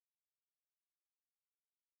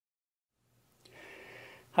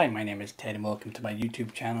Hi, my name is Ted and welcome to my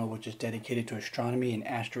YouTube channel, which is dedicated to astronomy and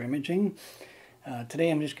astroimaging. Today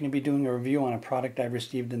I'm just going to be doing a review on a product I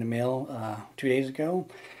received in the mail 2 days ago,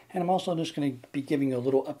 and I'm also just going to be giving a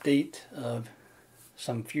little update of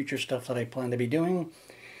some future stuff that I plan to be doing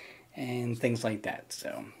and things like that.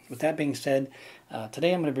 So with that being said,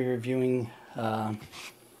 today I'm going to be reviewing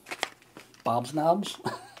Bob's Knobs.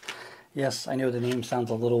 Yes, I know the name sounds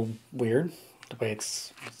a little weird, the way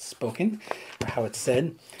it's spoken, or how it's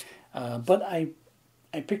said. But I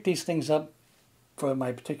picked these things up for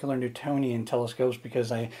my particular Newtonian telescopes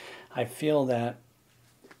because I feel that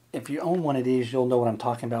if you own one of these, you'll know what I'm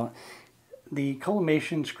talking about. The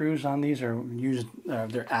collimation screws on these are used,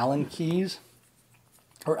 they're Allen keys,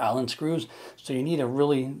 or Allen screws, so you need a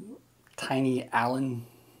really tiny Allen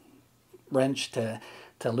wrench to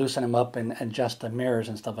loosen them up and adjust the mirrors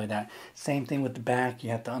and stuff like that. Same thing with the back.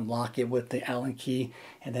 You have to unlock it with the Allen key,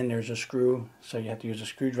 and then there's a screw, so you have to use a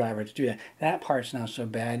screwdriver to do that. That part's not so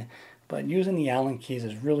bad, but using the Allen keys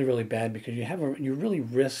is really bad because you really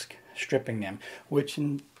risk stripping them, which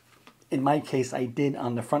in my case I did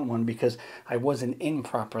on the front one because I wasn't in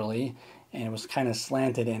properly and it was kind of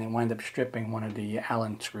slanted, and it wound up stripping one of the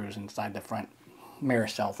Allen screws inside the front mirror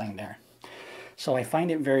cell thing there. So I find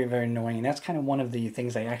it very annoying, and that's kind of one of the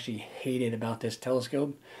things I actually hated about this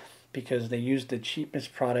telescope, because they use the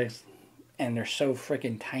cheapest products and they're so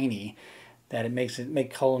freaking tiny that it makes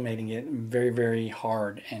collimating it very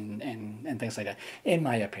hard and things like that. In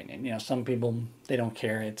my opinion, you know, some people, they don't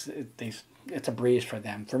care. It's a breeze for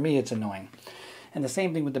them. For me, it's annoying. And the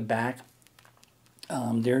same thing with the back.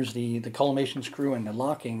 There's the collimation screw, and the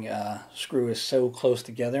locking screw is so close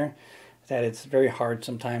together that it's very hard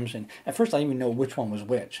sometimes. And at first I didn't even know which one was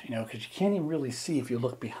which, you know, because you can't even really see if you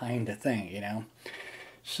look behind the thing, you know.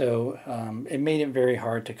 So it made it very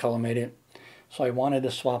hard to collimate it. So I wanted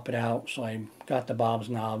to swap it out, so I got the Bob's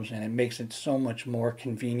knobs, and it makes it so much more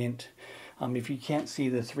convenient. If you can't see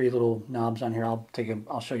the three little knobs on here,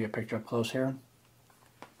 I'll show you a picture up close here.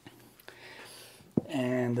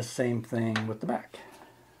 And the same thing with the back.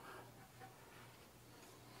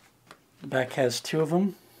 The back has two of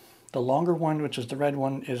them. The longer one, which is the red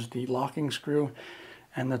one, is the locking screw,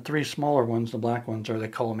 and the three smaller ones, the black ones, are the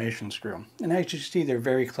collimation screw. And as you see, they're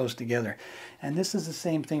very close together. And this is the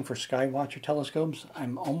same thing for Skywatcher telescopes.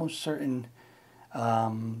 I'm almost certain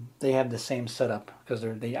they have the same setup, because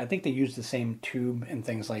I think they use the same tube and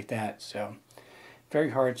things like that. So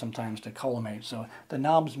very hard sometimes to collimate. So the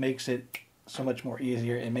knobs makes it so much more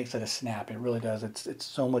easier. It makes it a snap. It really does. It's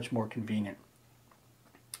so much more convenient.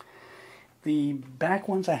 The back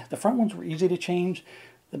ones, the front ones were easy to change.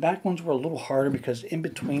 The back ones were a little harder because in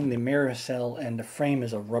between the mirror cell and the frame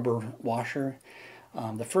is a rubber washer.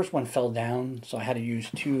 The first one fell down, so I had to use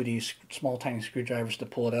two of these small tiny screwdrivers to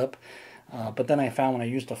pull it up. But then I found when I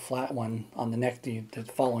used a flat one on the neck, the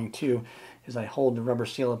following two, is I hold the rubber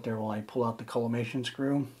seal up there while I pull out the collimation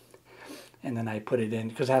screw. And then I put it in,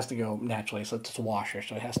 because it has to go naturally, so it's a washer,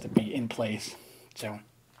 so it has to be in place. So,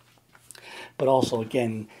 but also,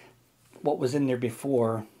 again, what was in there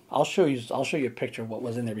before, I'll show you a picture of what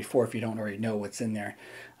was in there before if you don't already know what's in there.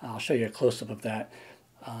 I'll show you a close-up of that.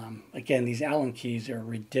 Again, these Allen keys are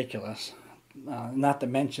ridiculous. Not to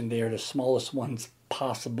mention they are the smallest ones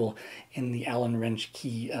possible in the Allen wrench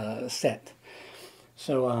key set.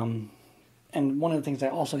 So, and one of the things I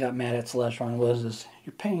also got mad at Celestron is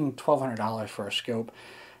you're paying $1,200 for a scope.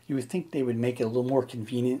 You would think they would make it a little more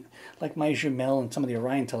convenient. Like my Jumel and some of the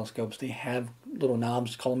Orion telescopes, they have little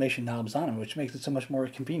knobs, collimation knobs on them, which makes it so much more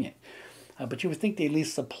convenient. But you would think they at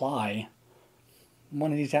least supply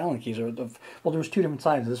one of these Allen keys. Well, there was two different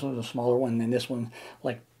sizes. This one was a smaller one, and this one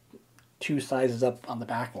like two sizes up on the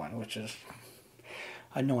back one, which is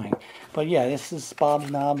annoying. But yeah, this is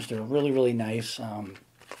Bob's knobs. They're really nice.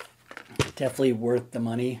 Definitely worth the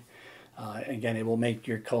money. Again, it will make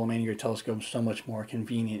your collimating your telescope so much more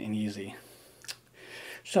convenient and easy.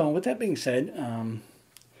 So with that being said,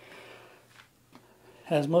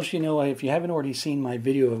 as most of you know, if you haven't already seen my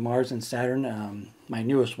video of Mars and Saturn, my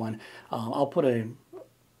newest one, I'll put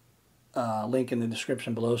a link in the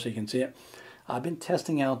description below so you can see it. I've been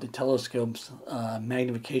testing out the telescope's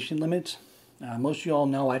magnification limits. Most of you all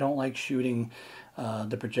know I don't like shooting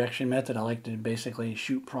the projection method. I like to basically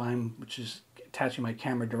shoot prime, which is attaching my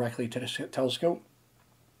camera directly to the telescope.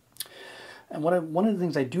 And one of the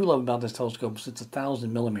things I do love about this telescope is it's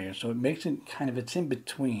 1,000 millimeters, so it makes it it's in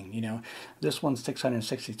between. You know, this one's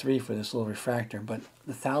 663 for this little refractor, but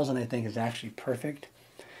the 1,000 I think is actually perfect.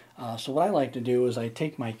 So what I like to do is I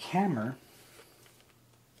take my camera.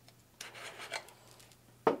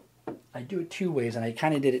 I do it two ways, and I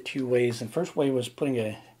kind of did it two ways. And first way was putting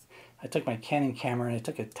a I took my Canon camera and I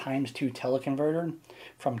took a ×2 teleconverter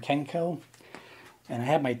from Kenco. And I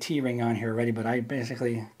have my T-ring on here already, but I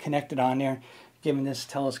basically connected on there, giving this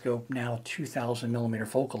telescope now 2,000 millimeter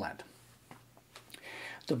focal length.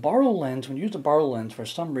 The Barlow lens, when you use the Barlow lens, for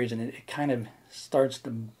some reason, it kind of starts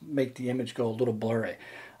to make the image go a little blurry.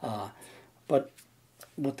 But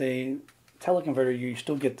with the teleconverter, you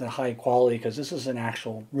still get the high quality because this is an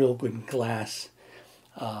actual real good glass,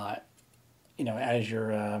 you know, as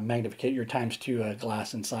your magnification, your ×2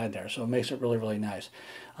 glass inside there. So it makes it really, really nice.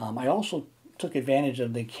 I also took advantage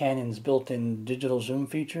of the Canon's built-in digital zoom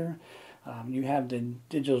feature. You have the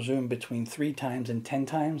digital zoom between 3 times and 10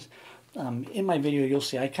 times. In my video, you'll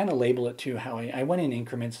see I kind of label it too, how I went in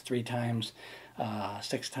increments 3 times,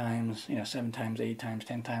 6 times, you know, 7 times, 8 times,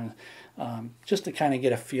 10 times, just to kind of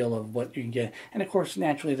get a feel of what you can get. And of course,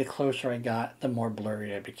 naturally, the closer I got, the more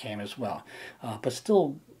blurry it became as well. But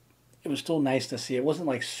still, it was still nice to see. It wasn't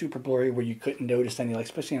like super blurry where you couldn't notice any, like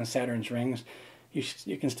especially on Saturn's rings,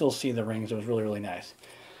 you can still see the rings. It was really, really nice.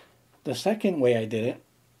 The second way I did it,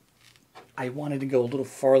 I wanted to go a little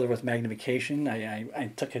farther with magnification.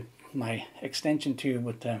 I took my extension tube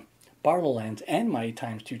with the Barlow lens and my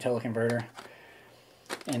 ×2 teleconverter,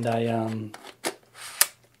 and I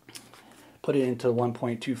put it into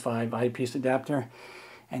 1.25 eyepiece adapter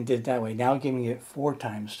and did it that way, now giving it 4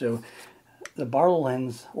 times. So the Barlow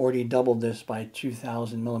lens already doubled this by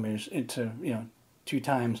 2,000 millimeters into, you know, 2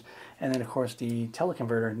 times, and then of course the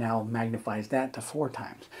teleconverter now magnifies that to 4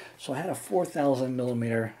 times. So I had a 4,000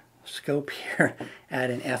 millimeter scope here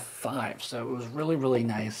at an f5, so it was really, really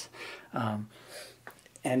nice.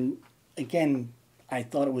 And again, I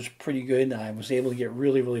thought it was pretty good. I was able to get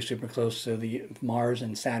really, really super close to the Mars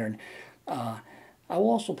and Saturn. I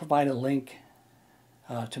will also provide a link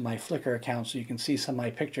to my Flickr account so you can see some of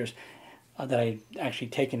my pictures that I actually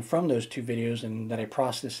taken from those 2 videos and that I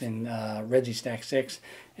processed in Registax 6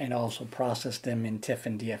 and also processed them in TIFF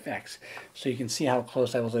and DFX. So you can see how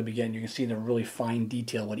close I was able to get. You can see the really fine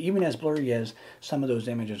detail, but even as blurry as some of those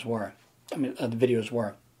images were, I mean, the videos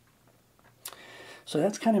were. So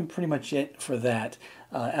that's kind of pretty much it for that.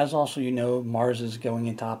 As also you know, Mars is going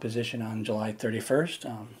into opposition on July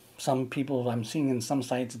 31st. Some people, I'm seeing in some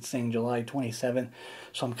sites, it's saying July 27th.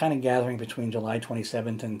 So I'm kind of gathering between July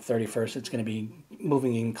 27th and 31st. It's going to be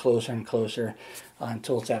moving in closer and closer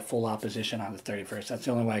until it's at full opposition on the 31st. That's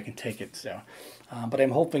the only way I can take it. So, but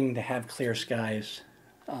I'm hoping to have clear skies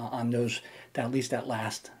on those, at least that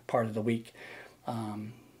last part of the week.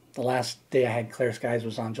 The last day I had clear skies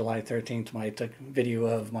was on July 13th when I took video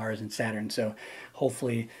of Mars and Saturn. So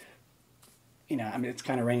hopefully, you know, I mean, it's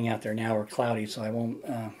kind of raining out there now or cloudy, so I won't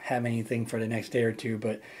have anything for the next day or two,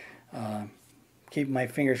 but keep my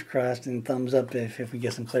fingers crossed and thumbs up if we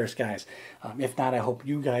get some clear skies. If not, I hope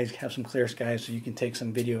you guys have some clear skies so you can take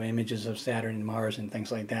some video images of Saturn and Mars and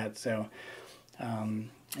things like that. So, and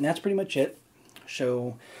that's pretty much it.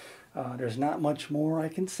 So there's not much more I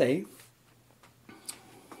can say.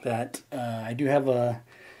 That I do have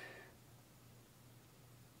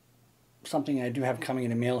something I do have coming in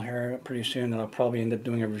the mail here pretty soon that I'll probably end up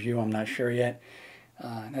doing a review. I'm not sure yet.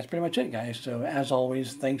 That's pretty much it, guys. So as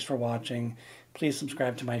always, thanks for watching. Please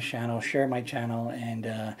subscribe to my channel, share my channel,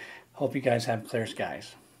 and hope you guys have clear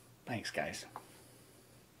skies. Thanks, guys.